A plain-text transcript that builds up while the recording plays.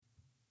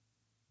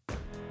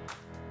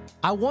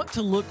I want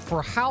to look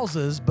for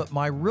houses, but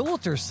my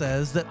realtor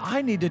says that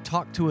I need to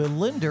talk to a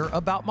lender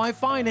about my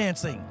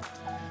financing.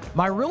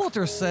 My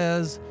realtor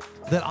says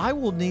that I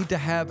will need to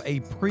have a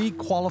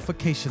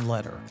pre-qualification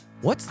letter.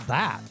 What's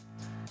that?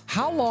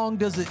 How long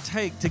does it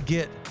take to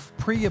get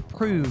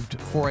pre-approved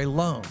for a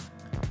loan?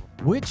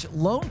 Which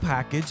loan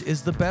package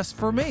is the best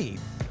for me?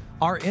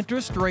 Are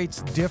interest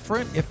rates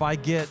different if I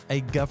get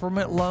a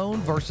government loan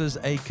versus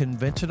a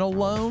conventional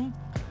loan?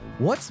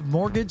 What's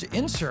mortgage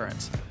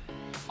insurance?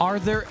 Are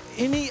there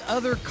any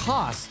other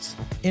costs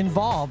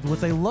involved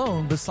with a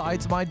loan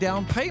besides my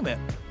down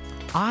payment?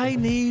 I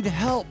need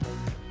help.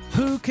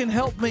 Who can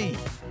help me?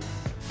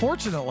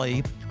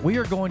 Fortunately, we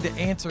are going to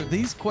answer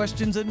these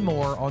questions and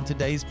more on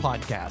today's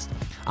podcast.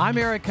 I'm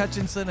Eric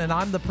Hutchinson, and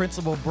I'm the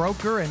principal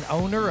broker and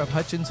owner of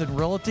Hutchinson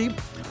Realty.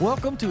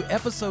 Welcome to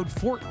episode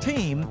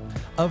 14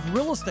 of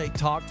Real Estate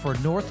Talk for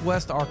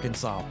Northwest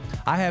Arkansas.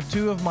 I have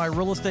two of my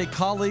real estate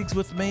colleagues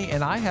with me,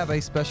 and I have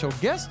a special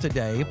guest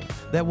today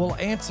that will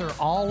answer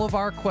all of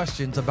our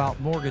questions about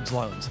mortgage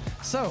loans.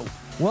 So,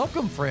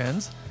 welcome,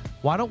 friends.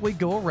 Why don't we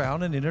go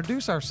around and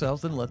introduce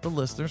ourselves and let the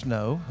listeners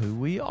know who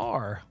we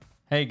are?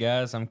 Hey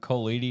guys, I'm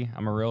Cole Eady.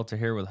 I'm a realtor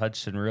here with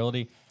Hutchinson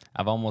Realty.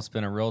 I've almost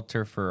been a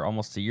realtor for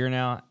almost a year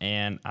now,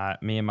 and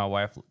me and my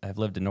wife have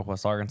lived in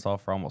Northwest Arkansas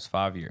for almost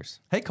 5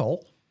 years. Hey,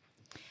 Cole.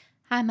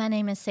 Hi, my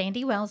name is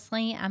Sandy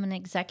Wellesley. I'm an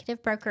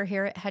executive broker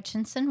here at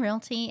Hutchinson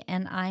Realty,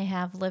 and I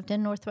have lived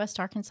in Northwest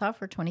Arkansas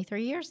for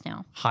 23 years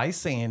now. Hi,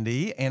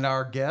 Sandy. And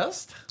our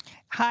guest?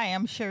 Hi,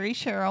 I'm Sherry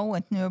Sherrell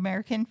with New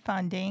American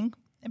Funding.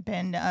 I've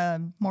been a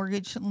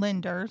mortgage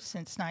lender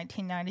since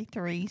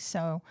 1993,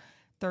 so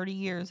 30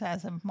 years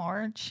as of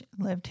March.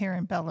 Lived here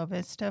in Bella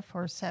Vista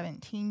for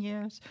 17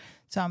 years,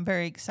 so I'm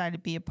very excited to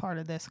be a part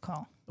of this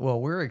call. Well,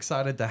 we're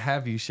excited to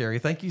have you, Sherry.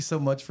 Thank you so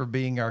much for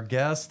being our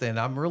guest, and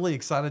I'm really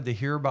excited to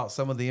hear about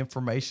some of the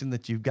information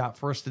that you've got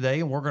for us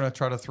today, and we're going to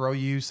try to throw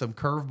you some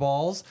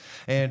curveballs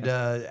and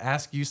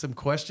ask you some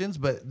questions,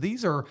 but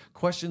these are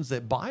questions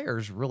that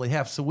buyers really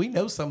have. So we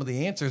know some of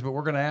the answers, but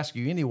we're going to ask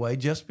you anyway,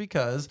 just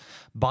because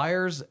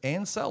buyers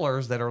and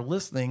sellers that are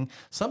listening,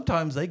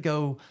 sometimes they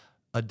go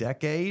a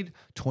decade,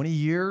 20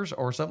 years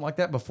or something like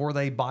that before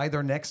they buy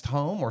their next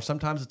home, or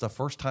sometimes it's a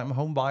first-time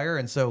home buyer.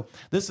 And so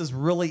this is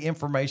really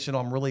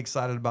informational. I'm really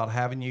excited about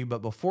having you.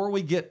 But before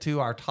we get to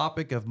our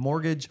topic of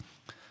mortgage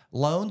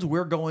loans,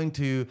 we're going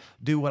to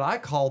do what I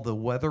call the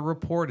weather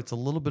report. It's a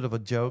little bit of a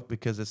joke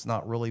because it's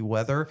not really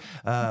weather,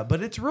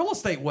 but it's real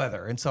estate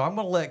weather. And so I'm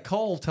going to let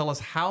Cole tell us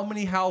how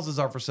many houses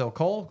are for sale.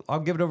 Cole, I'll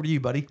give it over to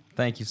you, buddy.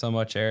 Thank you so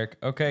much, Eric.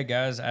 Okay,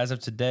 guys, as of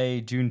today,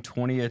 June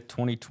 20th,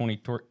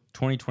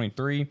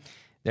 2023,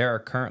 there are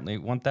currently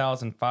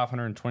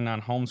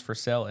 1,529 homes for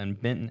sale in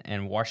Benton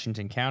and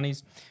Washington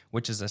counties,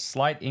 which is a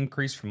slight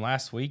increase from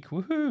last week,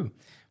 woohoo,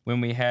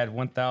 when we had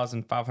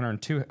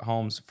 1,502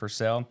 homes for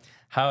sale.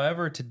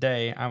 However,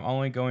 today I'm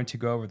only going to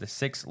go over the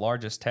 6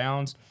 largest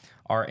towns.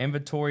 Our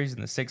inventories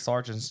in the six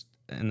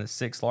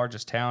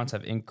largest towns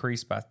have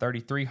increased by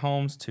 33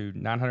 homes to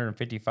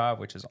 955,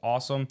 which is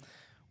awesome.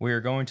 We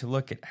are going to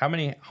look at how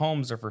many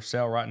homes are for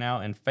sale right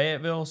now in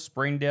Fayetteville,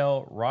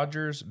 Springdale,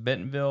 Rogers,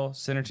 Bentonville,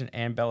 Centerton,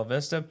 and Bella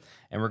Vista.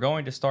 And we're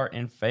going to start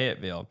in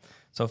Fayetteville.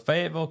 So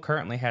Fayetteville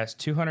currently has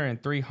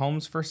 203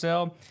 homes for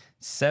sale.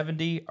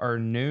 70 are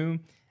new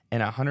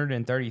and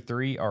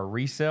 133 are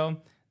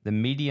resale. The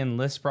median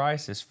list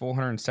price is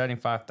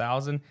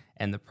 $475,000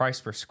 and the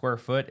price per square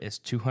foot is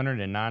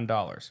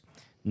 $209.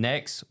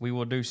 Next, we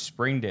will do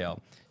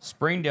Springdale.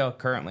 Springdale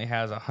currently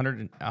has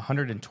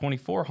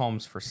 124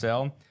 homes for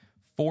sale.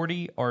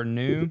 40 are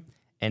new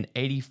and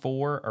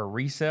 84 are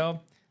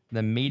resale.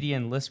 The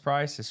median list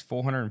price is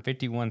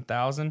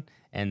 $451,000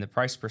 and the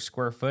price per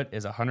square foot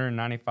is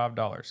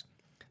 $195.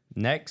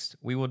 Next,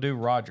 we will do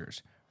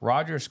Rogers.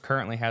 Rogers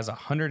currently has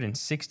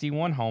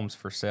 161 homes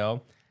for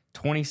sale.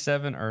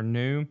 27 are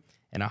new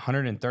and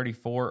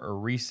 134 are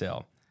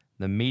resale.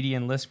 The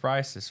median list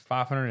price is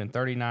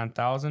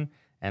 $539,000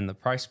 and the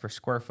price per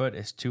square foot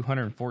is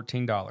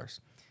 $214.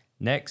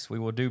 Next, we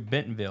will do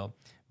Bentonville.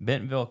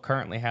 Bentonville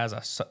currently has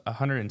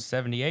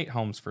 178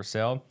 homes for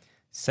sale.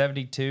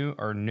 72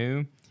 are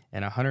new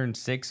and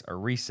 106 are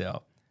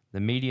resale. The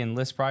median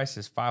list price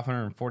is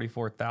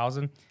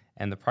 $544,000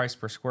 and the price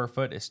per square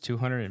foot is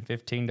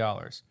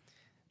 $215.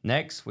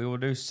 Next, we will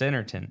do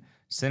Centerton.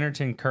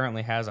 Centerton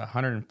currently has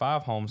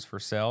 105 homes for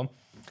sale.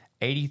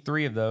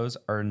 83 of those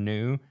are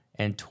new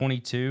and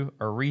 22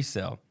 are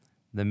resale.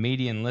 The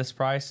median list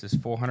price is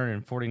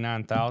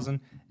 $449,000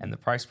 and the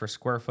price per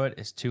square foot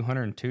is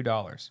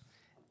 $202.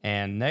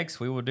 And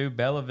next, we will do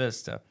Bella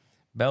Vista.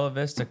 Bella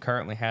Vista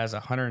currently has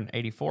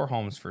 184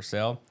 homes for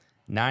sale.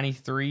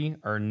 93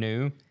 are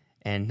new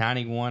and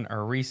 91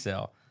 are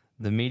resale.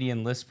 The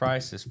median list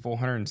price is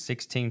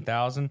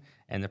 $416,000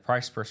 and the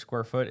price per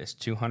square foot is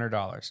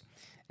 $200.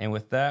 And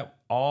with that,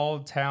 all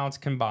towns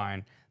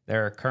combined,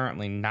 there are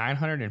currently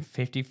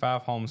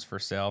 955 homes for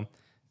sale.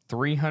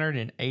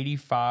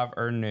 385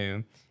 are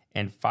new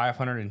and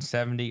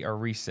 570 are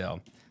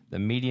resale. The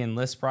median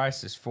list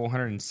price is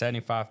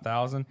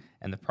 $475,000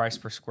 and the price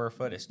per square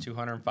foot is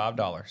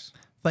 $205.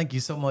 Thank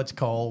you so much,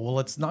 Cole. Well,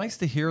 it's nice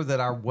to hear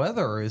that our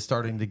weather is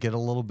starting to get a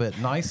little bit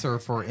nicer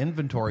for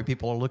inventory.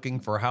 People are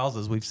looking for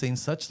houses. We've seen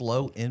such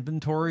low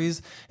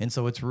inventories, and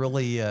so it's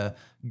really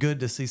good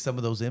to see some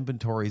of those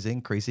inventories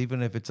increase,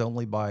 even if it's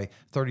only by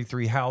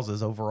 33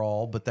 houses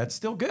overall. But that's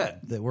still good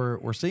that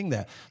we're seeing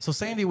that. So,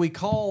 Sandy, we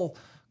call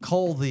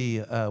Cole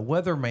the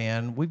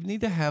weatherman. We need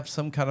to have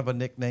some kind of a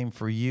nickname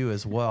for you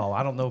as well.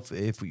 I don't know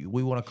if we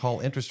want to call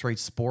interest rate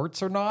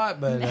sports or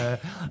not, but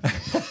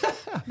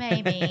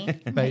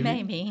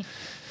maybe.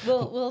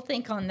 We'll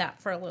think on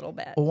that for a little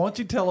bit. Well, why don't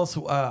you tell us,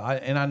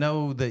 and I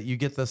know that you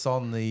get this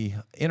on the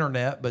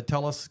internet, but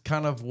tell us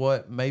kind of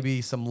what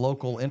maybe some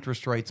local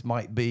interest rates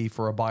might be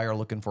for a buyer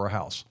looking for a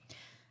house.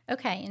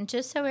 Okay, and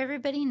just so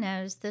everybody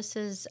knows, this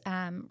is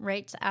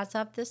rates as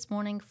of this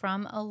morning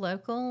from a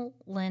local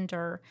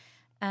lender.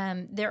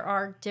 There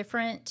are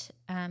different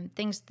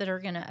things that are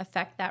going to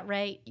affect that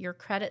rate, your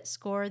credit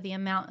score, the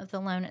amount of the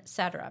loan,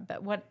 etc.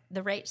 But what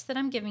the rates that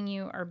I'm giving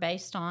you are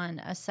based on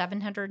a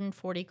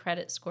 740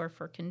 credit score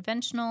for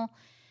conventional,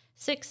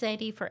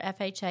 680 for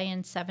FHA,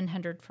 and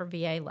 700 for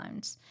VA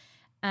loans.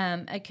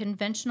 A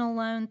conventional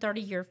loan,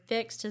 30-year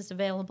fixed, is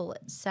available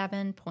at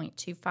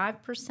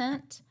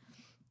 7.25%.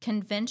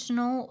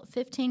 Conventional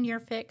 15-year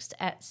fixed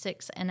at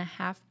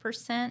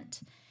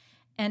 6.5%.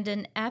 And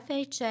an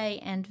FHA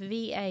and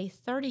VA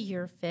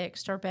 30-year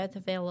fixed are both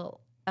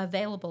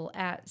available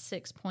at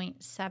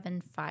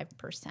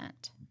 6.75%.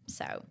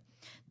 So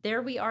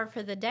there we are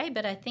for the day,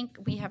 but I think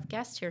we have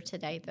guests here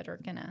today that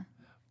are going to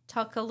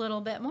talk a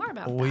little bit more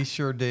about that. We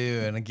sure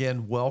do. And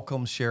again,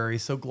 welcome, Sherry.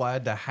 So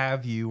glad to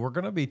have you. We're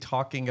going to be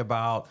talking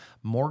about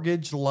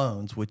mortgage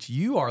loans, which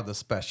you are the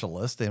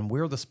specialist, and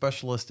we're the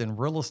specialist in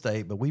real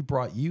estate, but we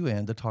brought you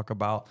in to talk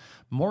about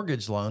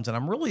mortgage loans. And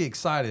I'm really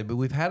excited, but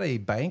we've had a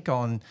bank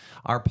on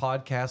our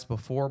podcast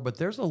before, but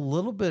there's a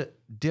little bit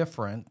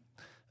different.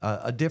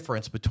 A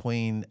difference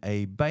between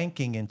a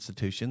banking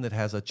institution that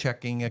has a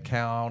checking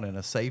account and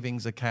a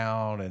savings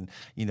account and,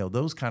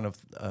 those kind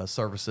of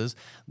services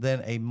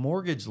than a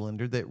mortgage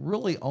lender that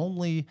really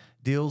only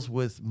deals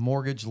with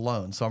mortgage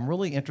loans. So I'm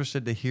really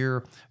interested to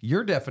hear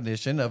your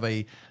definition of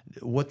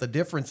what the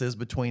difference is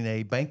between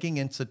a banking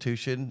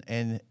institution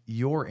and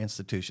your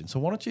institution. So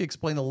why don't you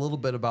explain a little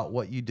bit about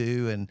what you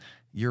do and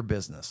your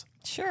business?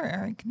 Sure,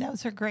 Eric.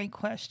 Those are great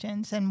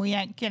questions. And we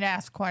get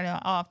asked quite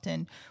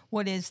often,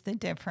 what is the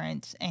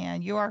difference?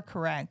 And you are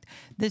correct.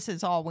 This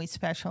is all we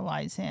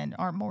specialize in,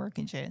 our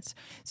mortgages.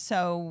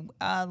 So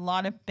a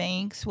lot of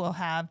banks will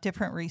have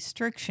different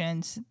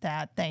restrictions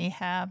that they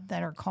have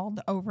that are called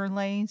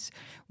overlays,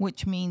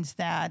 which means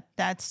that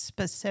that's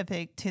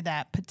specific to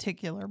that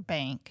particular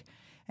bank.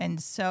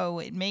 And so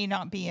it may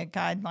not be a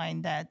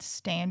guideline that's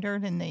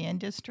standard in the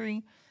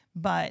industry,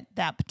 but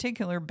that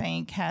particular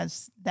bank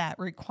has that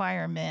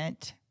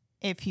requirement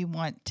if you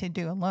want to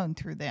do a loan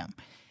through them.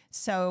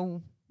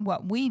 So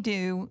what we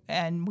do,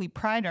 and we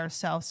pride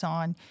ourselves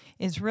on,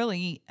 is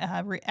really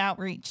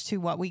outreach to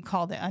what we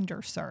call the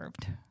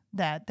underserved,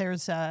 that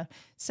there's a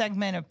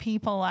segment of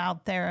people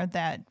out there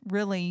that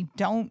really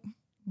don't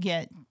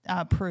get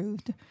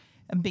approved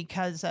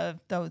because of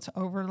those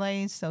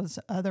overlays, those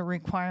other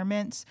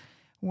requirements.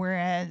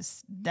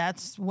 Whereas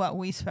that's what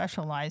we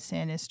specialize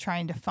in, is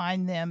trying to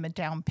find them a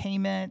down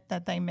payment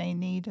that they may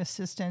need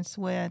assistance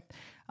with.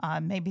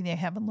 Maybe they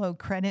have a low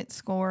credit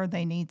score.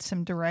 They need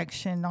some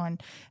direction on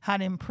how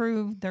to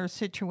improve their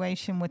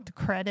situation with the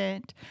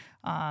credit.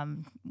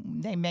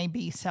 They may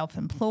be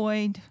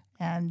self-employed,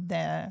 and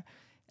the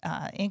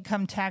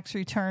income tax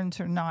returns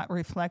are not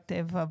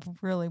reflective of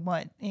really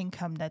what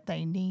income that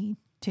they need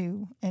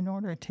in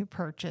order to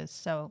purchase.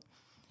 So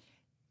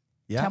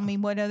tell me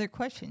what other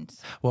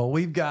questions. Well,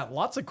 we've got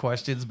lots of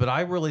questions, but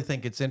I really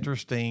think it's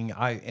interesting.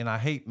 I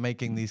hate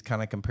making these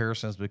kind of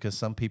comparisons because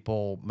some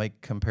people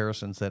make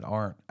comparisons that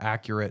aren't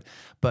accurate.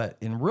 But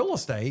in real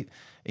estate,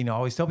 I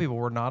always tell people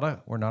we're not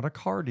a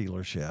car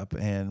dealership,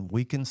 and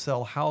we can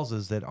sell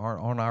houses that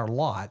aren't on our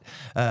lot.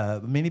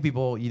 Many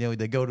people,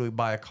 they go to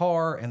buy a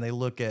car and they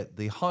look at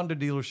the Honda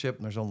dealership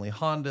and there's only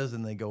Hondas,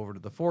 and they go over to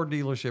the Ford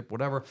dealership,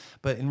 whatever.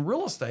 But in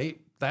real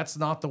estate, that's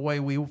not the way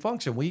we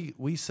function.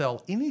 We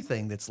sell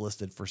anything that's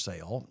listed for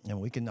sale,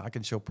 and I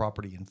can show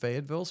property in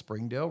Fayetteville,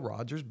 Springdale,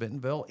 Rogers,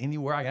 Bentonville,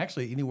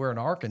 anywhere in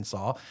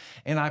Arkansas.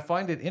 And I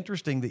find it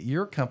interesting that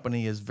your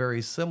company is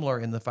very similar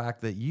in the fact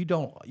that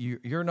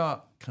you're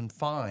not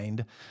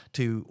confined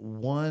to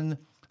one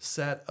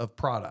set of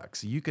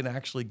products. You can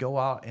actually go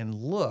out and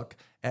look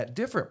at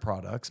different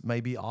products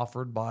maybe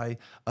offered by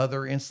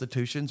other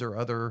institutions or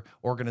other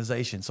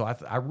organizations. So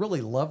I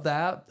really love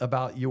that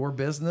about your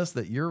business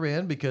that you're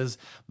in, because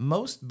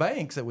most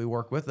banks that we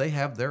work with, they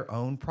have their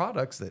own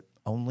products that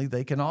only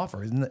they can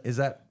offer. Is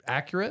that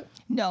accurate?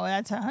 No,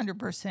 that's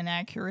 100%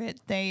 accurate.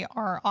 They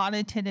are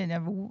audited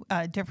in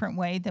a different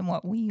way than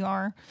what we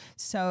are.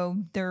 So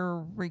their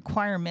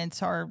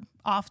requirements are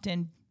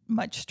often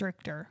much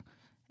stricter.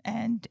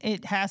 And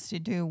it has to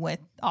do with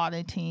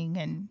auditing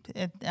and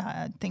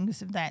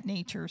things of that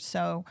nature.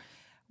 So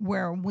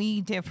where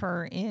we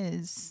differ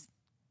is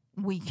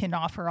we can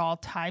offer all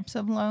types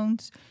of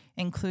loans.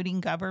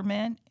 including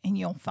government. And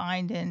you'll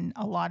find in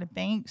a lot of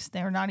banks,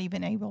 they're not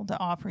even able to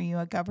offer you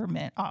a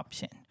government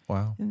option.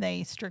 Wow.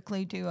 They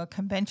strictly do a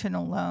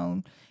conventional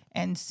loan.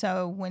 And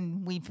so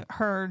when we've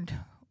heard,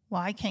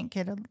 well, I can't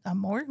get a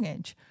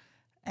mortgage,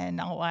 and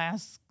I'll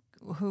ask,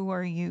 who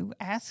are you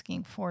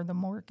asking for the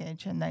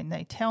mortgage? And then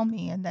they tell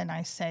me, and then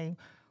I say,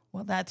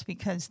 well, that's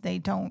because they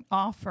don't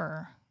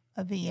offer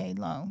a VA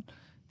loan.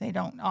 They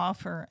don't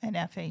offer an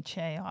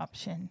FHA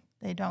option.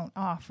 They don't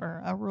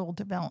offer a rural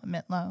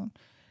development loan.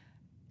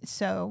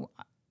 So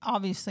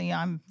obviously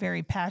I'm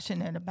very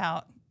passionate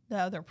about the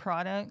other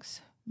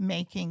products,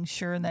 making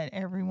sure that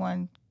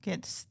everyone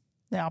gets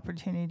the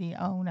opportunity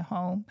to own a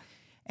home.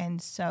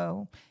 And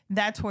so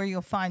that's where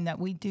you'll find that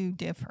we do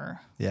differ.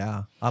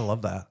 Yeah, I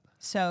love that.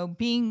 So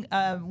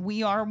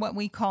we are what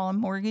we call a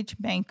mortgage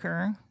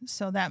banker.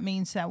 So that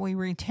means that we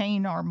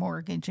retain our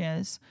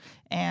mortgages,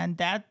 and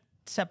that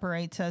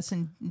separates us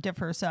and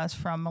differs us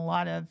from a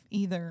lot of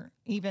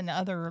even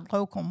other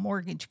local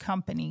mortgage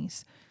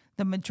companies.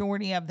 The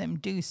majority of them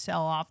do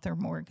sell off their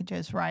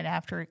mortgages right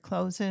after it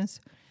closes.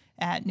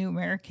 At New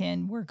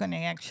American, we're going to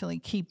actually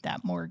keep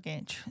that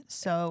mortgage.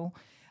 So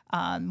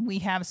we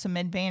have some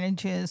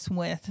advantages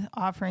with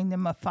offering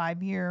them a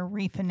 5-year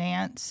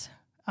refinance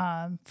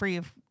free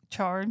of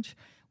charge.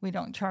 We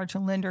don't charge a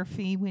lender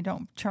fee. We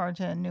don't charge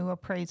a new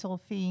appraisal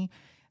fee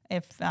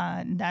if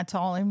that's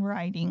all in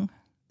writing.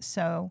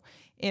 So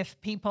if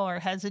people are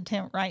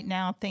hesitant right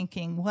now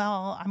thinking,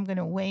 well, I'm going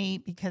to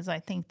wait because I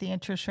think the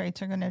interest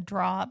rates are going to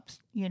drop,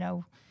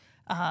 you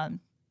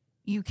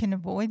can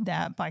avoid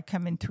that by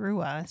coming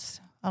through us.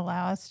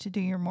 Allow us to do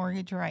your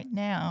mortgage right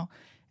now,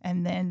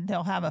 and then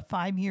they'll have a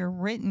 5-year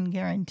written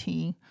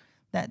guarantee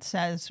that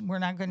says we're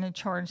not going to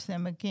charge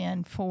them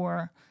again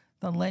for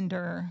the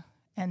lender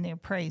and the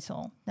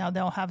appraisal. Now,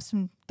 they'll have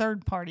some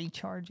third-party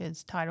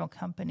charges, title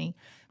company,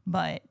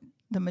 but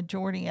the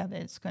majority of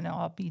it's going to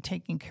all be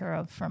taken care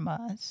of from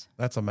us.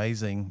 That's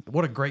amazing.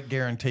 What a great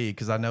guarantee,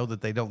 because I know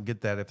that they don't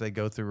get that if they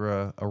go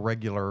through a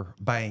regular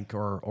bank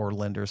or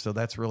lender. So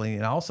that's really,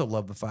 and I also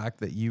love the fact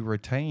that you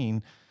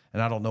retain,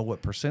 and I don't know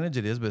what percentage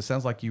it is, but it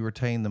sounds like you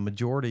retain the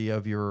majority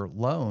of your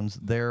loans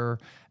there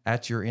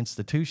at your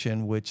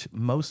institution, which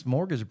most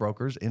mortgage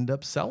brokers end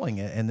up selling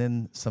it. And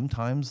then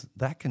sometimes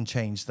that can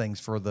change things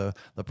for the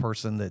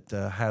person that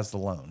has the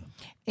loan.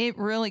 It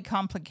really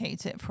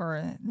complicates it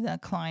for the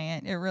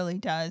client. It really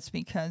does,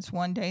 because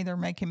one day they're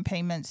making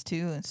payments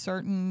to a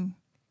certain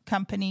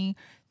company,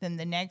 then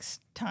the next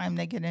time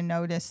they get a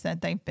notice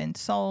that they've been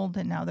sold,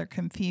 and now they're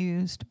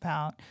confused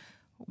about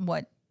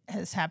what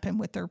has happened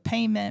with their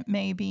payment.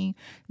 Maybe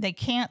they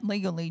can't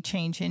legally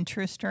change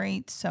interest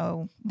rates,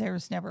 so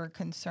there's never a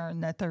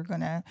concern that they're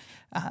going to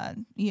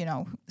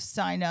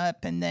sign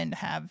up and then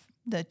have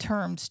the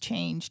terms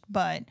changed.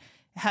 But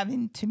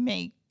having to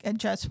make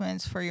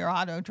adjustments for your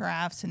auto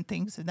drafts and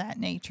things of that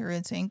nature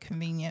is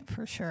inconvenient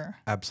for sure.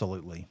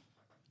 Absolutely.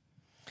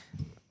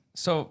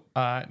 So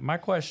my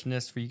question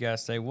is for you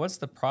guys today, what's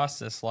the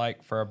process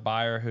like for a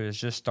buyer who is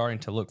just starting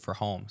to look for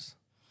homes?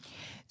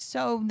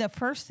 So the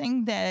first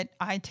thing that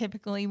I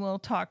typically will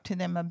talk to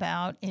them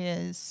about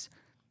is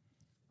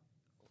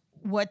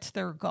what's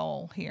their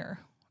goal here?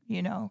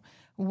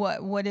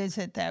 What is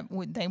it that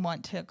they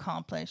want to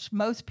accomplish?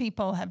 Most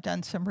people have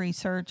done some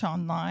research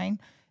online,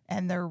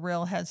 and they're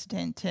real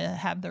hesitant to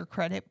have their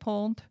credit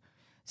pulled.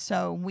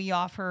 So we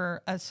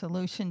offer a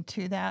solution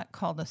to that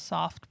called a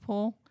soft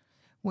pull,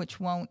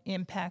 which won't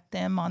impact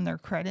them on their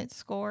credit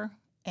score.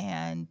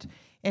 And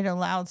it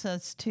allows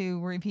us to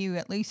review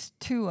at least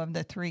 2 of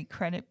the 3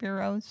 credit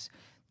bureaus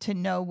to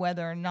know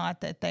whether or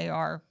not that they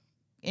are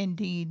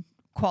indeed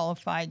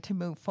qualified to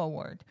move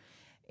forward.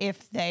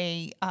 If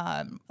they,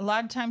 a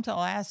lot of times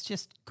I'll ask,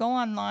 just go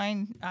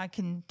online. I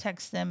can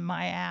text them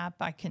my app.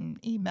 I can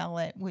email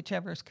it,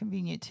 whichever is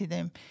convenient to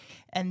them.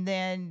 And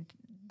then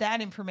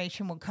that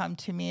information will come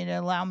to me and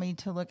allow me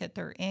to look at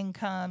their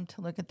income,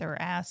 to look at their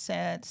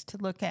assets, to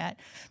look at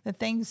the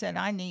things that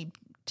I need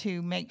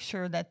to make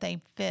sure that they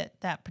fit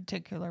that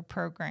particular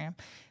program.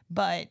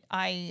 But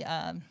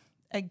I,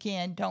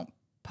 again, don't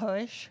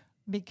push,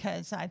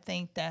 because I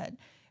think that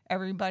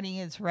everybody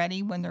is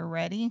ready when they're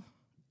ready,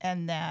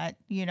 and that,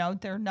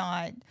 they're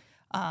not,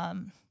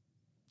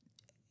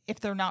 if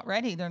they're not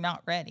ready, they're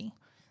not ready.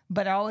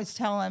 But I always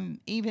tell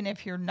them, even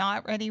if you're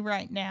not ready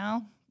right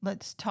now,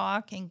 let's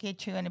talk and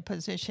get you in a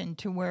position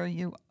to where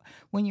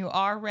when you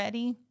are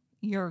ready,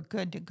 you're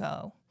good to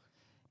go.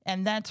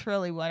 And that's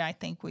really what I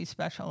think we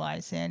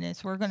specialize in,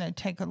 is we're going to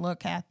take a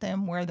look at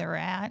them where they're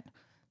at.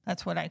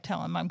 That's what I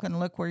tell them. I'm going to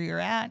look where you're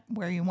at,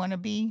 where you want to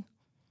be,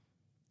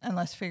 and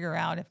let's figure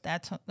out if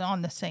that's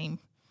in the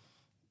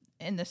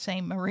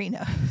same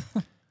arena.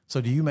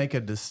 So do you make a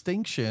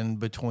distinction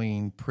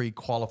between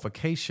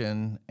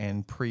pre-qualification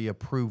and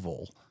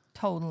pre-approval?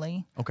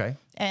 Totally. Okay.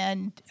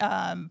 And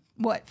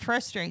what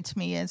frustrates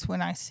me is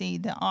when I see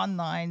the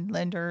online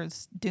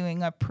lenders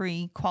doing a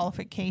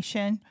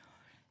pre-qualification,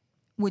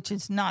 which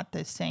is not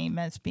the same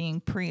as being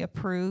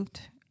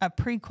pre-approved. A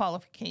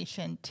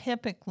pre-qualification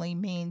typically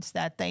means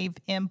that they've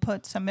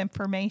input some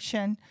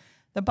information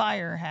The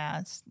buyer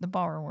has, the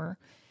borrower.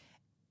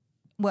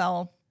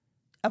 Well,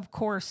 of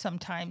course,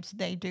 sometimes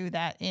they do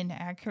that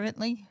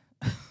inaccurately.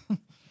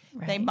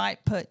 Right. They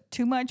might put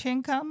too much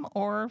income,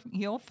 or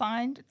you'll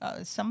find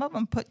some of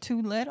them put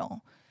too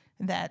little,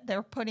 that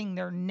they're putting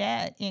their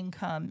net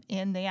income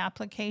in the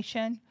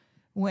application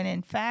when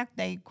in fact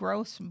they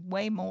gross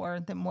way more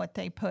than what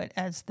they put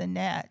as the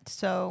net.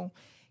 So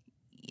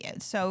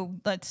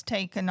let's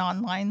take an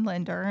online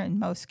lender. In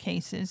most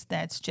cases,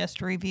 that's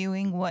just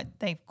reviewing what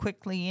they've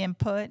quickly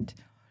input.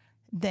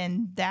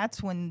 Then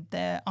that's when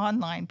the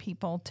online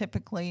people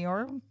typically,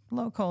 or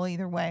local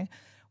either way,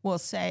 will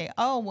say,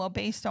 oh, well,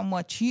 based on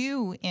what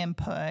you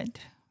input,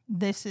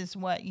 this is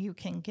what you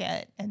can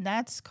get. And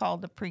that's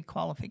called a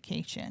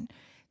pre-qualification.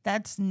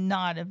 That's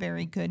not a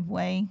very good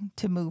way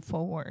to move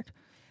forward.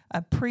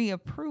 A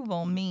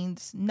pre-approval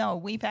means, no,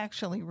 we've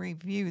actually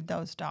reviewed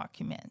those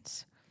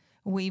documents.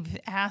 We've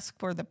asked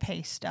for the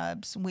pay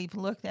stubs. We've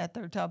looked at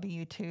their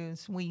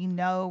W-2s. We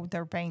know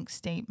their bank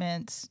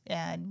statements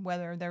and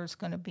whether there's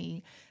going to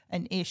be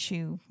an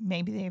issue.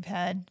 Maybe they've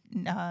had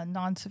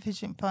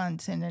non-sufficient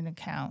funds in an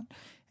account,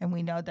 and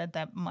we know that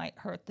that might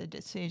hurt the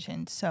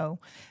decision. So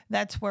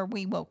that's where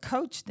we will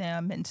coach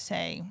them and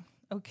say,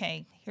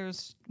 okay,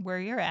 here's where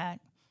you're at.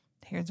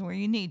 Here's where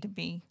you need to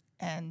be.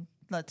 And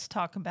let's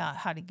talk about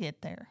how to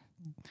get there.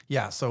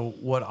 Yeah. So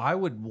what I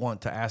would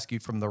want to ask you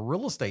from the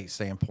real estate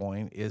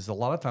standpoint is a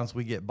lot of times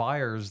we get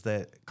buyers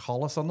that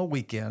call us on the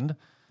weekend.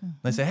 Mm-hmm.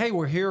 They say, hey,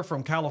 we're here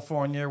from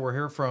California. We're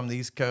here from the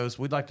East Coast.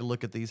 We'd like to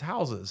look at these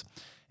houses.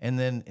 And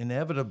then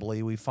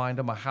inevitably we find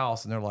them a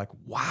house and they're like,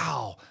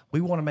 wow, we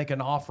want to make an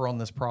offer on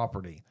this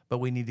property, but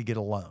we need to get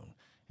a loan.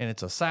 And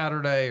it's a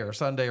Saturday or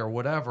Sunday or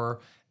whatever.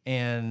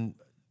 And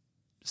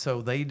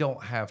so they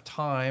don't have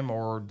time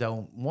or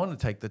don't want to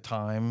take the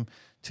time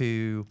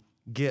to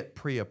get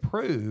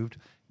pre-approved.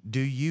 Do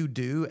you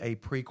do a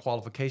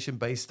pre-qualification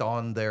based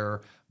on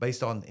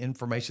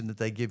information that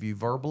they give you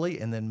verbally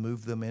and then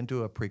move them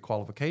into a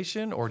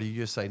pre-qualification? Or do you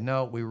just say,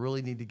 no, we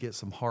really need to get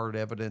some hard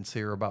evidence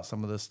here about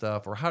some of this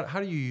stuff? Or how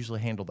do you usually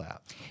handle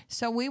that?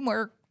 So we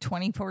work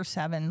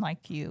 24/7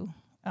 like you.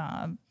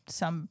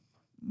 Some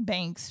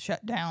banks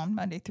shut down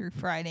Monday through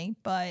Friday,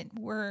 but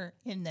we're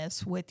in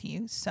this with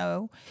you.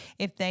 So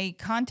if they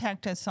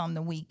contact us on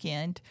the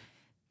weekend,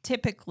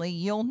 typically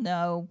you'll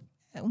know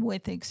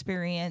with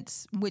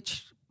experience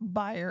which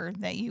buyer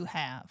that you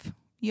have.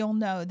 You'll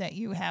know that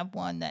you have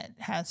one that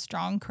has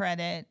strong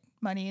credit,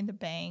 money in the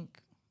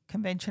bank,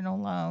 conventional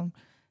loan,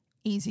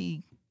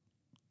 easy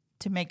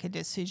to make a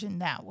decision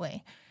that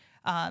way.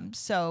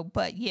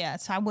 But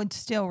yes, I would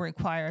still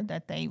require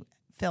that they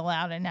fill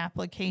out an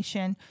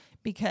application,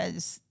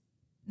 because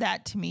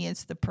that to me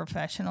is the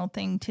professional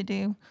thing to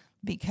do,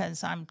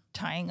 because I'm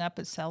tying up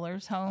a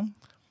seller's home.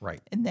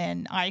 Right. And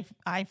then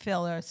I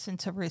feel a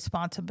sense of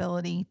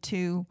responsibility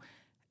to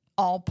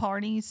all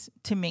parties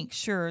to make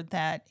sure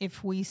that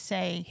if we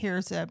say,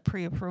 here's a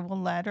pre-approval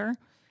letter,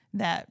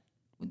 that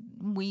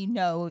we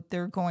know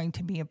they're going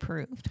to be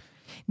approved.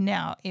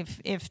 Now,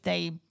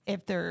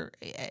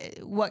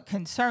 what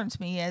concerns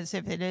me is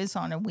if it is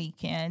on a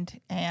weekend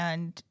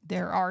and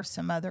there are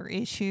some other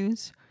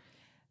issues,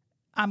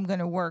 I'm going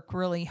to work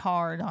really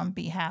hard on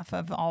behalf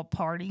of all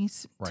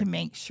parties to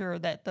make sure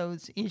that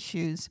those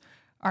issues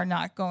are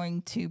not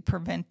going to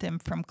prevent them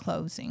from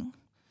closing.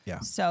 Yeah.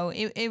 So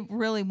it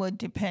really would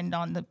depend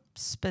on the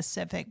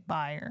specific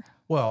buyer.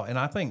 Well, and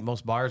I think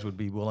most buyers would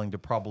be willing to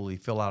probably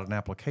fill out an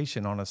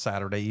application on a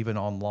Saturday, even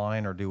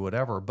online or do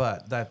whatever.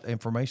 But that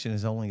information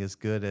is only as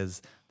good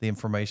as the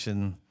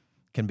information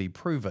can be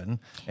proven.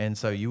 And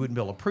so you wouldn't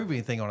be able to prove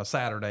anything on a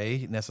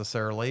Saturday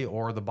necessarily,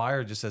 or the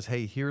buyer just says,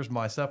 hey, here's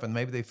my stuff, and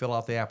maybe they fill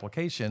out the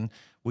application.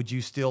 Would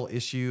you still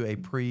issue a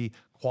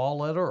pre-qual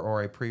letter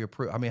or a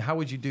pre-approve? I mean, how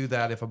would you do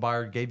that if a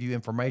buyer gave you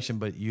information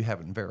but you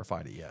haven't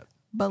verified it yet?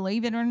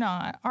 Believe it or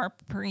not, our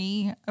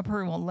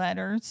pre-approval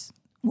letters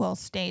will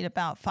state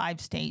about 5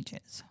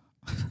 stages.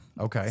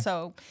 Okay.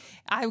 So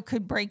I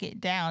could break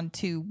it down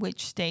to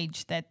which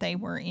stage that they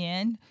were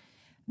in.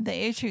 The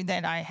issue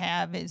that I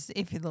have is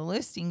if the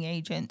listing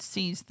agent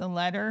sees the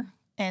letter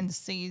and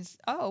sees,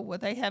 oh, well,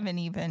 they haven't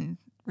even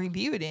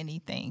reviewed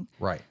anything.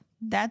 Right.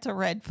 That's a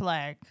red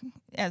flag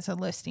as a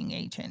listing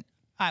agent,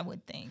 I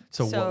would think.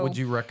 So what would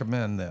you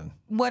recommend then?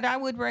 What I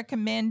would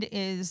recommend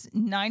is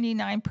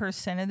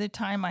 99% of the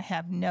time I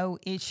have no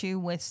issue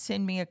with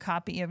send me a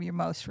copy of your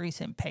most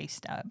recent pay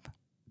stub.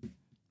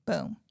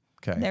 Boom.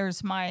 Okay.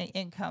 There's my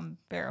income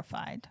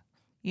verified.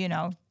 You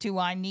know, do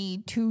I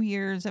need 2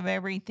 years of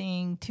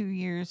everything, 2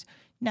 years?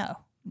 No,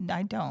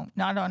 I don't.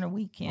 Not on a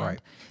weekend.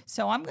 Right.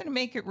 So I'm going to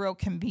make it real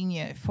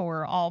convenient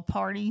for all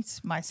parties,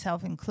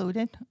 myself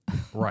included.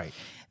 Right.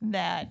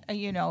 That,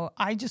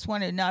 I just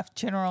want enough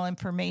general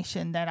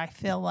information that I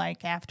feel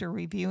like after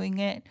reviewing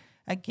it,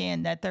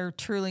 again, that they're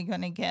truly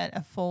going to get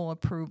a full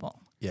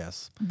approval.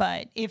 Yes.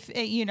 But if,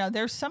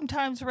 there's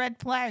sometimes red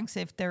flags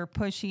if they're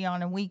pushy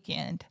on a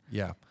weekend.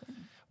 Yeah.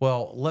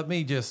 Well, let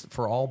me just,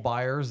 for all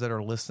buyers that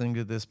are listening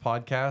to this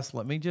podcast,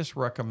 let me just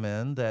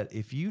recommend that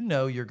if you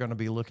know you're going to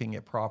be looking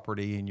at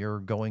property and you're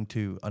going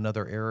to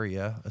another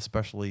area,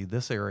 especially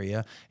this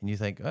area, and you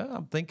think, oh,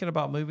 I'm thinking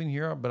about moving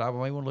here, but I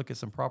might want to look at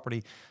some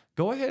property,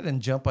 go ahead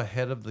and jump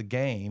ahead of the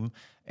game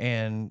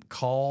and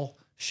call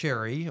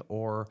Sherry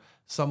or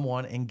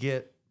someone and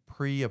get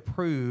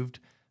pre-approved.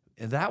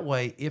 And that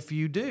way, if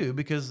you do,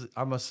 because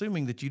I'm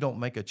assuming that you don't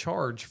make a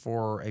charge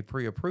for a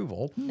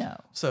pre-approval. No.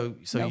 So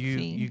No you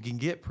fee. you can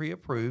get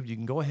pre-approved. You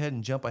can go ahead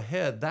and jump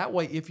ahead. That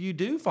way, if you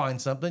do find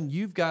something,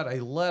 you've got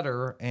a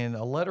letter, and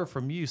a letter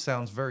from you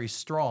sounds very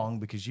strong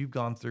because you've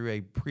gone through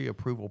a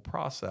pre-approval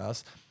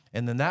process.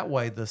 And then that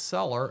way, the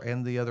seller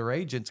and the other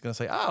agent's going to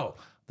say, oh,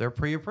 they're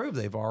pre-approved.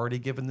 They've already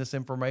given this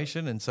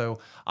information. And so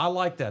I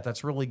like that.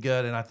 That's really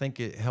good. And I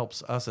think it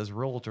helps us as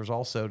realtors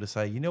also to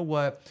say, you know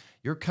what?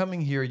 You're coming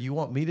here. You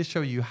want me to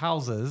show you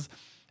houses,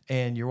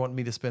 and you want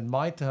me to spend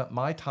my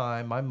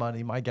time, my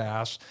money, my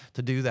gas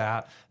to do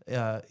that.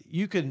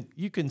 You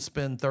can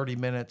spend 30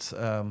 minutes,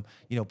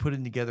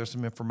 putting together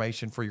some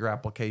information for your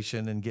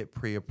application and get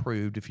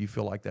pre-approved if you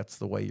feel like that's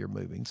the way you're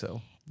moving.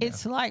 So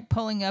It's like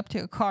pulling up to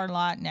a car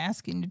lot and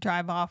asking to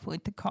drive off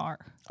with the car.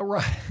 all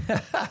right,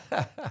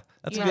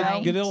 that's You a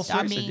know? good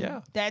illustration. I mean,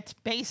 yeah. that's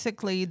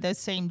basically the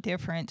same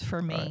difference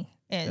for me.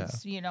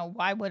 Is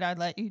why would I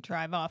let you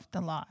drive off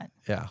the lot?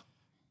 Yeah.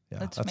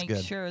 Let's that's make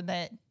good. sure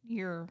that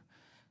you're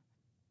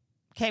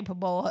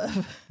capable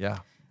of Yeah.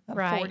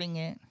 affording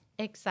it.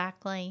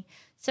 Exactly.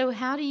 So,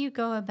 how do you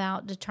go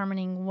about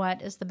determining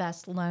what is the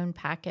best loan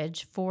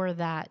package for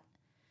that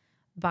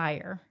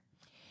buyer?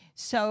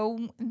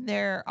 So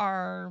there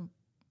are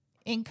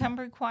income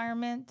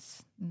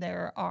requirements.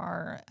 There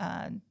are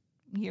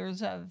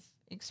years of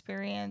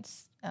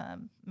experience.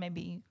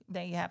 Maybe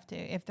they have to,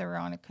 if they're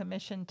on a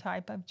commission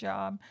type of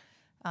job.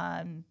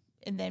 And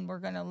then we're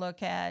going to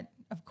look at,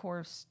 of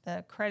course,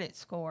 the credit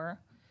score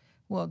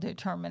will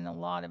determine a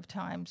lot of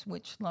times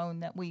which loan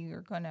that we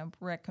are going to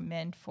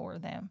recommend for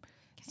them.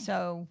 Okay.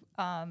 So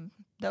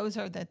those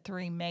are the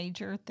three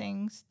major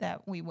things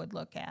that we would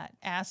look at.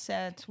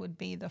 Assets would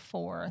be the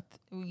fourth.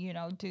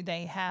 Do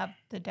they have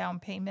the down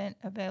payment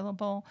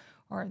available,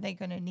 or are they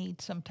going to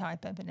need some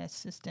type of an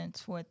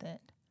assistance with it?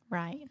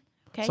 Right.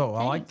 Okay. So I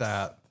thanks. like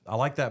that. I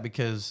like that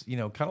because,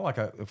 kind of like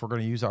if we're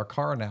going to use our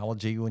car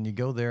analogy, when you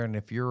go there and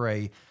if you're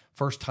a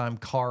first-time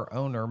car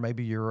owner,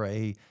 maybe you're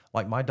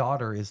like my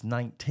daughter is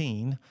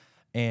 19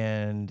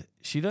 and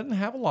she doesn't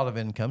have a lot of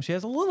income. She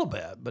has a little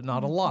bit, but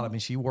not a lot. I mean,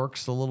 she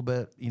works a little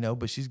bit,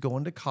 but she's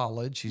going to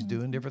college. She's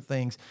doing different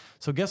things.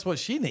 So guess what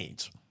she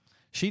needs?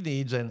 She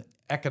needs an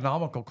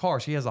economical car.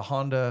 She has a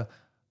Honda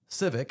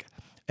Civic.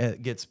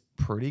 It gets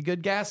pretty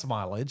good gas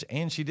mileage,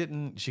 and she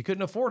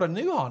couldn't afford a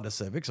new Honda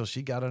Civic, so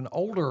she got an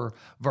older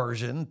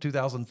version,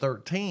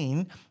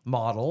 2013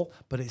 model,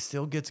 but it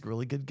still gets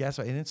really good gas,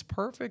 and it's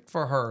perfect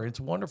for her. It's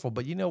wonderful.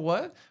 But you know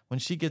what? When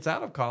she gets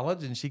out of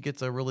college and she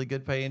gets a really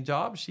good paying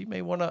job, she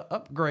may want to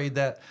upgrade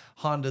that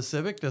Honda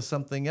Civic to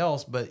something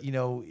else. But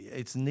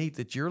it's neat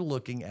that you're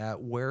looking at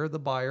where the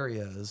buyer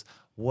is.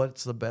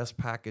 What's the best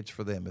package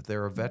for them? If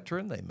they're a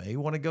veteran, they may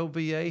want to go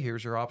VA.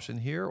 Here's your option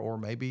here. Or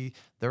maybe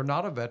they're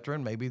not a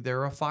veteran. Maybe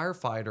they're a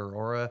firefighter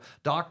or a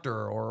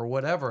doctor or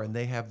whatever, and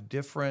they have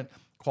different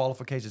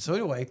qualifications. So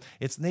anyway,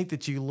 it's neat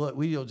that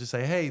we'll just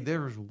say, hey,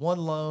 there's one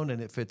loan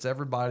and it fits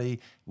everybody.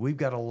 We've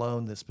got a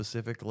loan that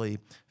specifically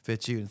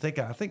fits you. And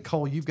I think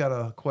Cole, you've got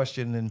a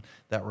question in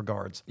that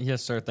regards.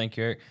 Yes, sir. Thank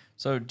you, Eric.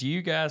 So do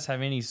you guys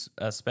have any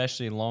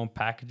specialty loan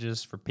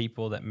packages for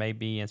people that may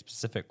be in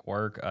specific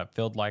work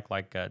field like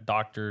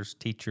doctors,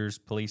 teachers,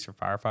 police, or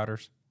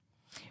firefighters?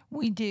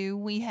 We do.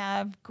 We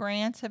have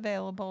grants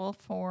available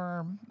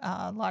for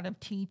a lot of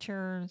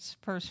teachers,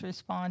 first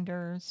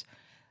responders,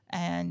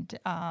 and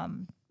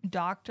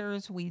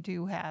doctors. We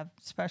do have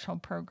special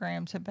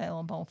programs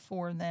available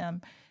for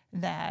them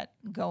that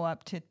go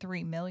up to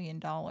 $3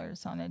 million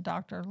on a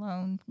doctor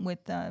loan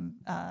with the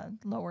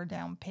lower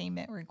down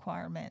payment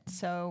requirement.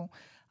 So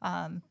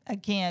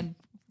again,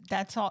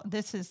 that's all.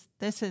 This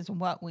is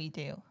what we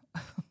do.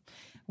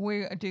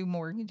 We do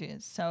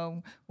mortgages.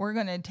 So we're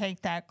going to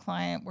take that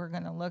client, we're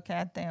going to look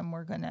at them,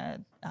 we're going to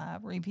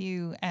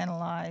review,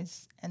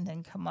 analyze, and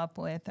then come up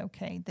with,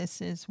 okay, this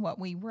is what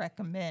we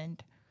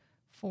recommend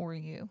for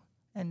you,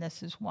 and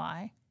this is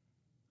why.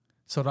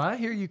 So did I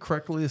hear you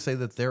correctly to say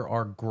that there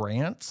are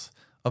grants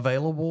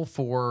available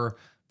for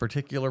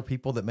particular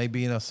people that may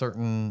be in a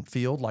certain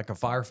field, like a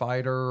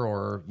firefighter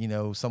or,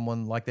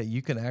 someone like that?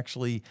 You can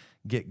actually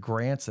get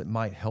grants that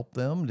might help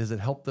them. Does it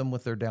help them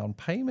with their down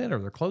payment or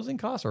their closing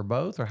costs or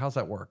both, or how's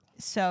that work?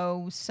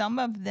 So some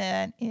of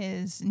that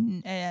is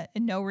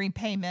no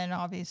repayment,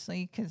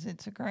 obviously, because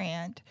it's a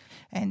grant.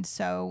 And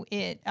so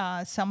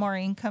some are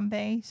income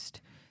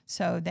based.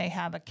 So they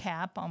have a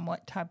cap on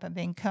what type of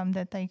income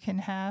that they can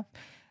have.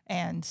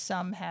 And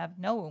some have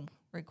no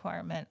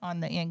requirement on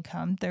the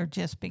income. They're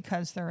just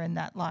because they're in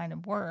that line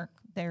of work,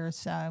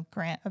 there's a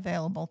grant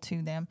available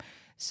to them.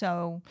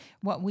 So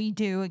what we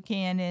do,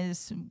 again,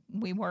 is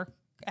we work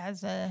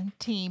as a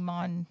team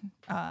on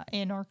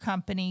in our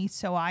company,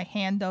 so I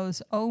hand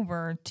those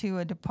over to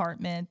a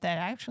department that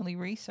actually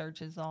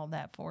researches all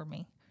that for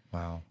me.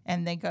 Wow.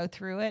 And they go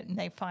through it and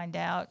they find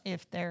out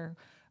if they're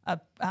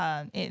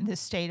in the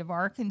state of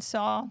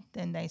Arkansas.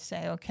 Then they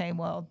say, okay,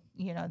 well,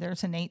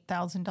 there's an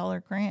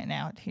 $8,000 grant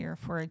out here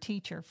for a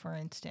teacher, for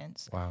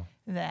instance. Wow.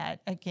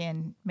 That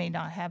again may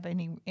not have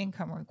any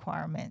income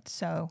requirements.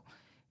 So,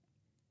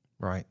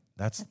 right,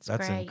 that's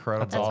great.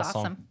 incredible. That's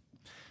awesome.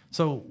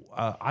 So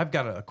I've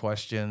got a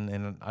question,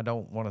 and I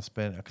don't want to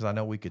spend, because I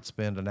know we could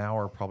spend an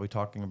hour probably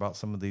talking about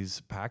some of these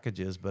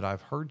packages, but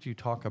I've heard you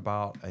talk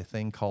about a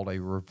thing called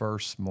a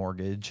reverse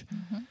mortgage,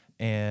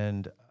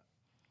 and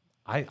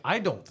I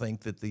don't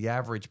think that the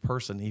average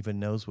person even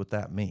knows what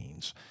that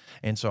means.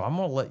 And so I'm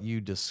going to let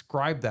you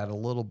describe that a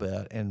little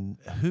bit and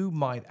who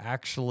might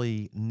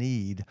actually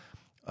need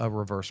a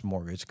reverse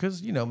mortgage,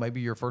 because maybe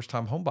your first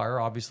time home buyer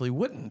obviously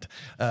wouldn't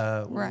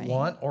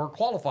want or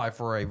qualify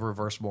for a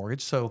reverse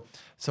mortgage. So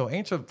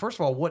answer, first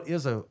of all, what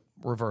is a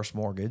reverse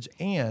mortgage,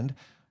 and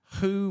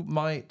who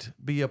might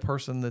be a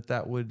person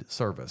that would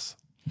service?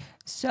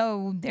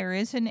 So there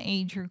is an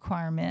age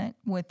requirement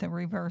with a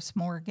reverse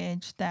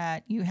mortgage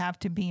that you have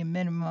to be a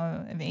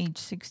minimum of age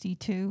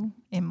 62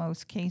 in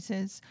most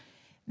cases.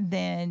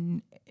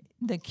 Then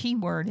the key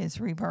word is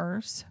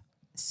reverse.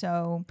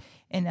 So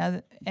in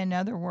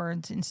other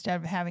words, instead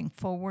of having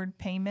forward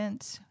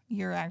payments,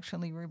 you're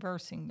actually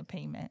reversing the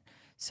payment.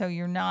 So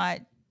you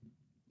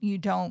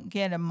don't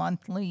get a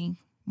monthly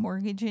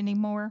mortgage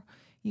anymore.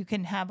 You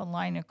can have a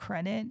line of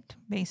credit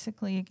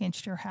basically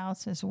against your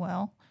house as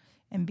well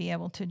and be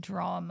able to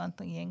draw a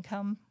monthly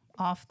income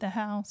off the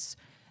house.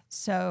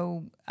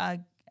 So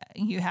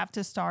you have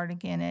to start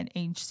again at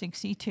age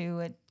 62.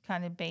 It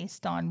kind of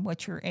based on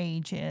what your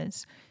age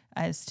is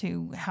as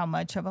to how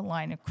much of a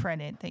line of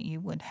credit that you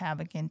would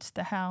have against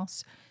the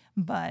house.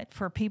 But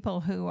for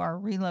people who are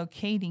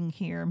relocating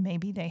here,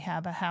 maybe they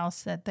have a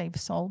house that they've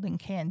sold in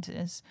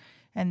Kansas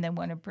and they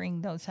want to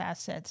bring those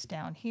assets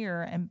down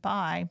here and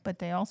buy, but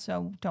they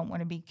also don't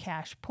want to be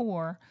cash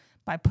poor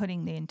by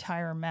putting the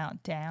entire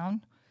amount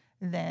down.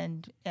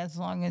 Then as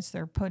long as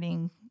they're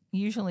putting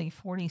usually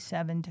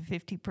 47 to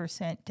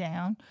 50%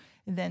 down,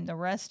 then the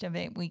rest of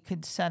it we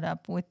could set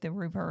up with the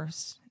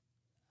reverse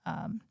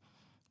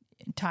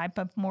type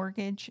of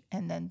mortgage,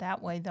 and then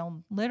that way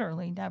they'll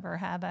literally never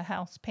have a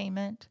house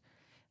payment.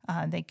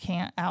 They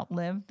can't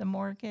outlive the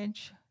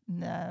mortgage.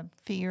 The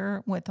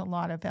fear with a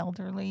lot of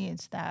elderly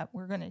is that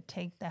we're going to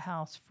take the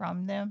house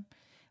from them,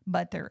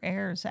 but their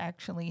heirs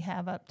actually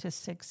have up to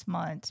 6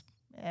 months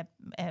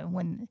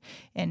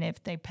and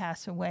if they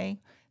pass away,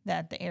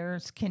 that the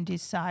heirs can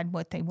decide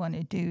what they want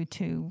to do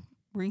to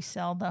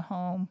resell the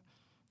home.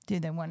 Do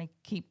they want to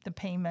keep the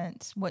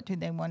payments? What do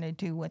they want to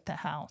do with the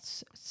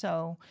house?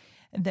 So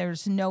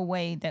there's no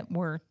way that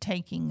we're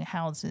taking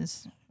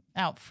houses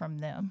out from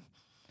them.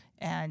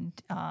 And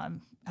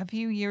a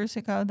few years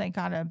ago, they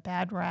got a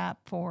bad rap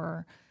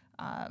for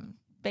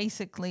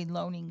basically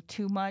loaning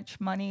too much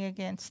money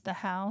against the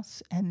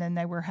house, and then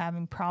they were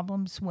having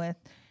problems with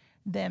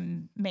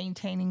them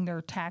maintaining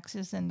their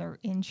taxes and their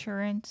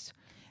insurance.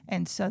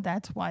 And so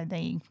that's why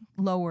they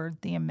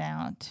lowered the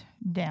amount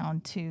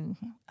down to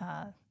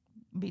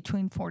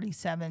between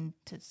 47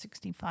 to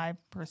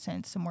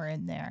 65%, somewhere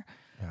in there,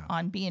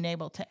 on being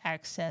able to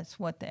access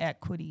what the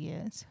equity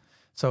is.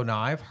 So now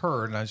I've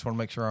heard, and I just want to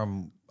make sure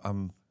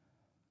I'm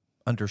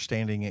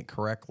understanding it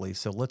correctly.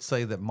 So let's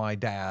say that my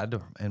dad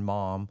and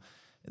mom,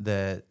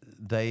 that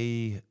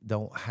they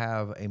don't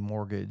have a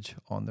mortgage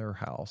on their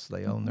house.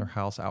 They own their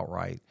house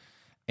outright.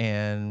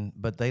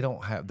 But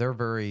they're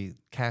very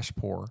cash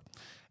poor,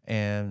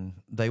 and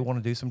they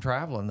want to do some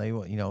traveling.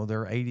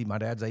 They're 80. My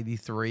dad's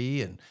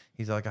 83, and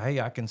he's like,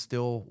 hey, I can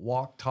still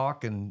walk,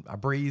 talk, and I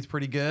breathe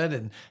pretty good.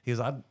 And he goes,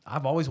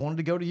 I've always wanted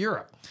to go to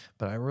Europe,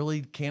 but I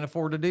really can't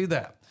afford to do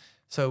that.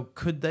 So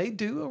could they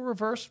do a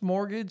reverse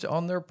mortgage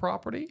on their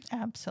property?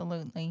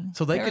 Absolutely.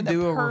 So they could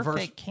do a reverse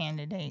perfect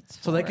candidates.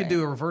 So they could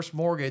do a reverse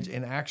mortgage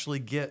and actually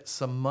get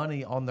some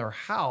money on their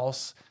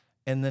house,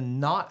 and then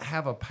not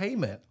have a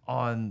payment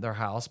on their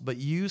house, but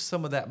use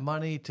some of that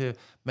money to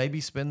maybe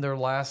spend their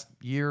last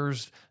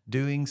years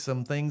doing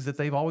some things that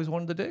they've always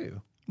wanted to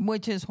do.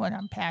 Which is what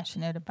I'm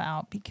passionate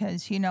about,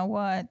 because you know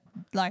what?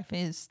 Life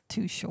is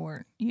too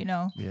short,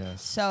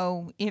 Yes.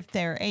 So if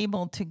they're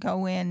able to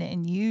go in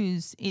and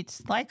use,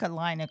 it's like a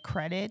line of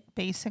credit,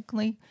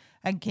 basically,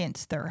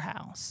 against their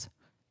house,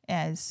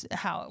 as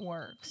how it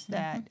works.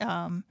 That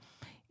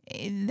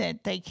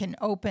they can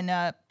open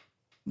up,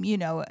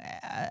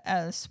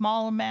 a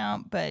small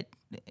amount, but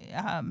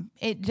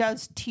it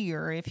does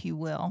tier, if you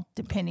will,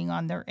 depending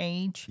on their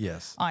age.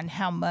 Yes. On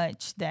how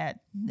much that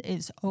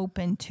is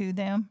open to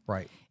them.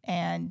 Right.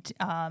 And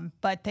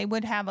but they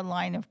would have a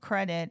line of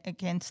credit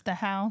against the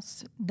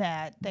house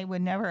that they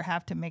would never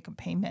have to make a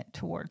payment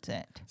towards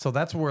it. So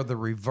that's where the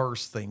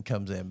reverse thing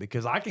comes in,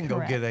 because I can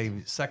Correct. go get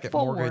a second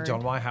mortgage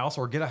on my house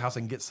or get a house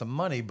and get some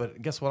money.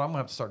 But guess what I'm going to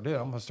have to start doing?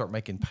 I'm going to start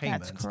making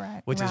payments. That's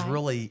correct. Which is Right.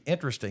 really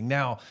interesting.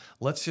 Now,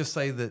 let's just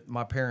say that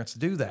my parents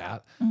do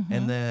that,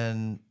 and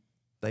then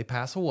they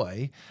pass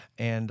away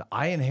and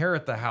I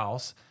inherit the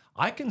house,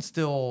 I could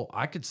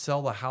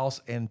sell the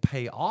house and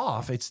pay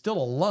off. It's still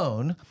a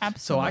loan. Absolutely.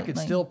 So I could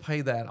still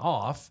pay that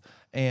off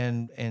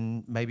and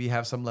maybe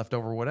have some left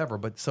over, whatever.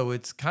 But so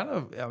it's kind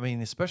of, I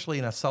mean, especially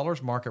in a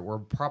seller's market where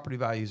property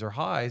values are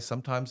high,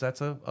 sometimes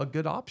that's a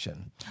good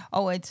option.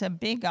 Oh, it's a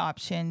big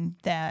option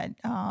that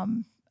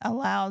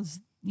allows,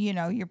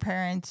 your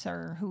parents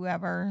or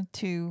whoever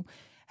to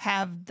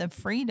have the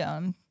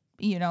freedom,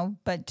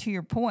 but to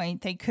your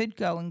point, they could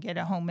go and get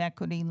a home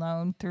equity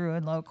loan through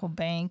a local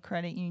bank,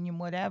 credit union,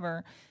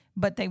 whatever,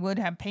 but they would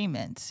have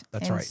payments.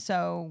 That's and right.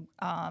 So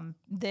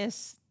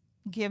this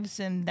gives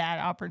them that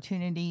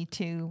opportunity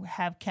to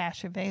have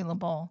cash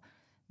available,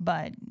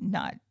 but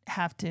not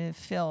have to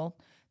feel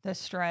the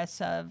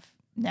stress of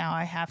now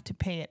I have to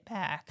pay it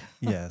back.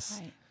 Yes.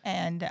 Right.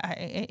 And,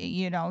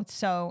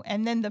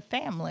 and then the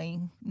family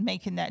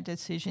making that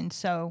decision.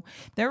 So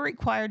they're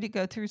required to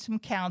go through some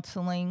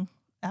counseling.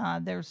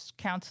 There's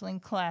counseling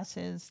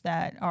classes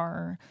that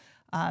are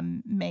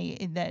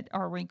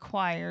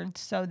required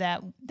so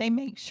that they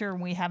make sure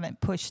we haven't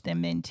pushed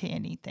them into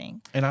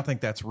anything. And I think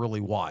that's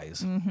really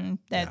wise. Mm-hmm.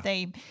 That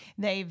they've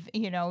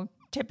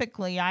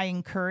typically I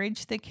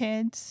encourage the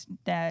kids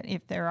that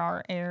if there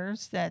are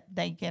errors that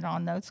they get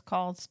on those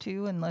calls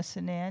too and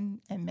listen in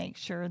and make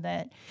sure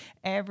that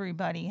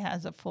everybody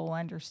has a full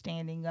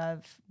understanding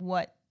of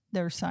what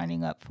they're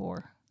signing up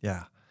for.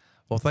 Yeah.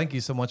 Well, thank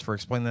you so much for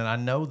explaining that. I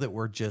know that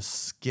we're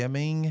just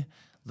skimming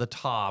the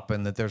top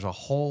and that there's a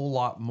whole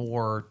lot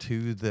more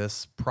to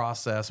this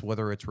process,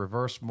 whether it's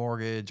reverse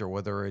mortgage or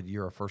whether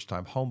you're a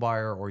first-time home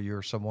buyer or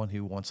you're someone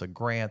who wants a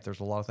grant. There's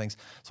a lot of things.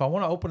 So I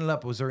want to open it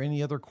up. Was there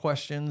any other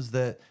questions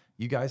that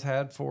you guys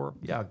had for?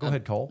 Yeah, go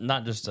ahead, Cole.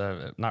 Not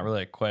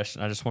really a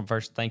question. I just want to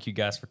first thank you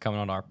guys for coming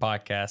on our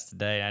podcast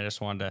today. I just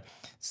wanted to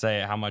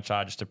say how much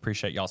I just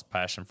appreciate y'all's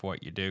passion for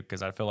what you do,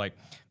 because I feel like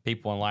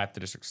people in life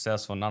that are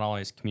successful, not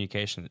only is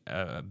communication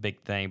a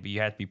big thing, but you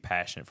have to be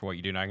passionate for what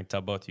you do. And I can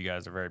tell both of you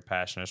guys are very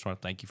passionate. I just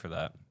want to thank you for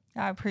that.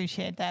 I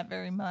appreciate that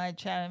very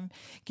much. I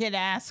get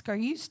asked, are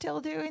you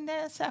still doing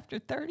this after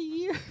 30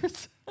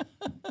 years?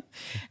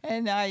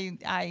 And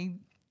I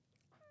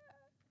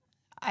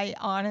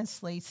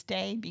honestly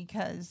stay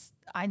because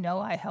I know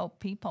I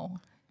help people.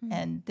 Mm-hmm.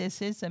 And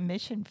this is a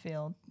mission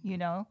field,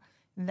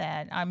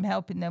 that I'm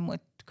helping them with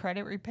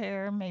credit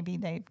repair. Maybe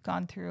they've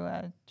gone through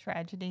a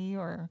tragedy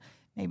or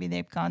maybe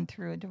they've gone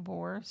through a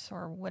divorce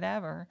or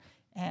whatever.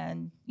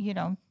 And,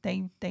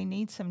 they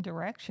need some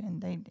direction.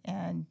 They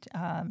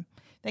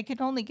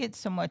can only get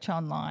so much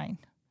online.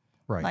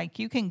 Right. Like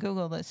you can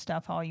Google this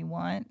stuff all you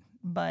want,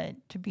 but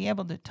to be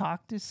able to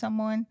talk to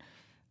someone,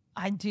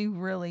 I do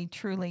really,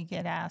 truly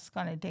get asked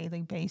on a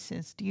daily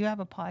basis, do you have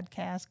a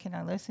podcast? Can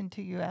I listen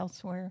to you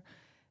elsewhere?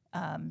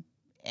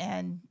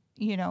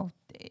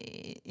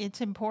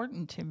 It's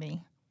important to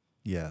me.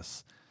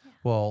 Yes.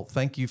 Well,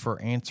 thank you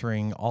for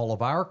answering all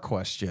of our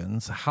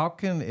questions. How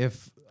can,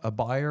 if a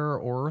buyer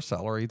or a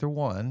seller, either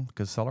one,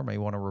 because seller may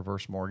want a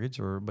reverse mortgage,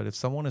 but if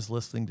someone is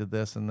listening to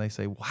this and they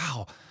say,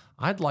 wow,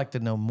 I'd like to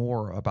know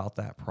more about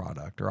that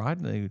product, or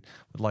would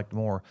like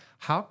more,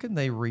 how can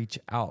they reach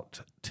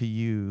out to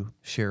you,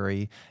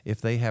 Sherry,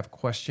 if they have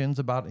questions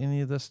about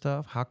any of this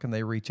stuff? How can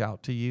they reach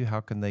out to you? How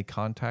can they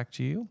contact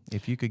you?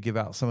 If you could give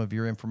out some of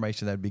your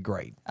information, that'd be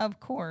great. Of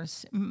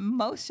course.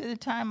 Most of the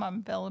time I'm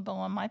available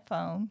on my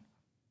phone.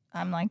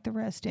 I'm like the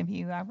rest of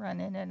you. I run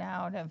in and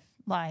out of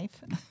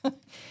life.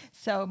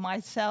 So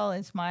my cell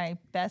is my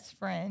best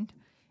friend,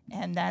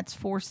 and that's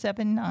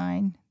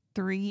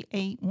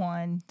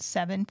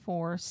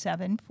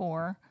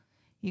 479-381-7474.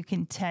 You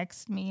can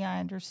text me. I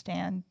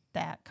understand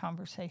that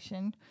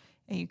conversation.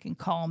 You can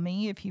call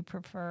me if you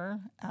prefer.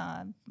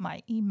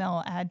 My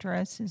email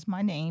address is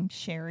my name,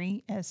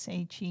 Sherry,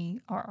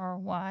 Sherry,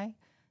 Sherrell,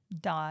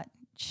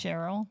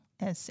 Sherrell,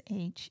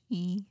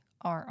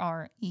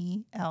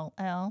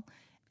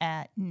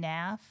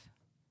 @NAF,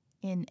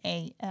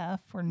 NAF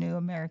for New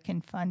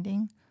American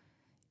Funding,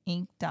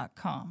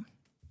 Inc.com.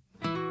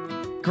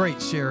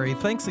 Great, Sherry.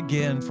 Thanks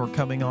again for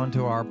coming on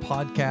to our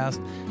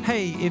podcast.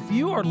 Hey, if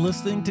you are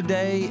listening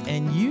today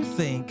and you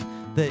think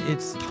that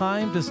it's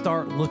time to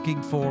start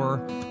looking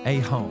for a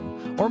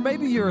home, or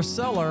maybe you're a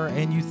seller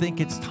and you think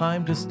it's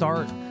time to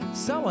start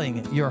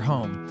selling your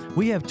home,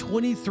 we have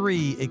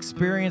 23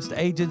 experienced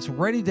agents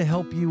ready to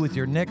help you with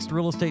your next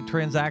real estate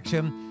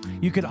transaction.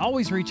 You can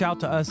always reach out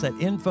to us at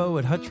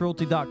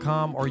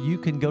info@hutchrealty.com, or you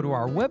can go to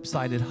our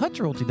website at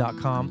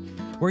hutchrealty.com,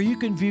 where you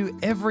can view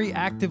every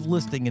active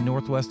listing in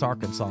Northwest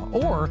Arkansas,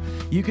 or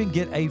you can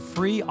get a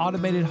free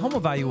automated home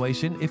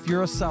evaluation if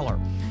you're a seller.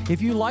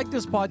 If you like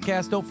this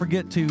podcast, don't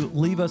forget to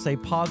leave us a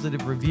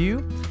positive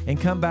review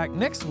and come back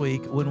next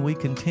week when we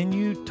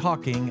continue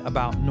talking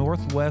about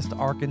Northwest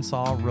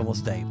Arkansas real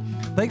estate.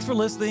 Thanks for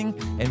listening,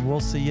 and we'll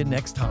see you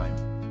next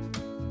time.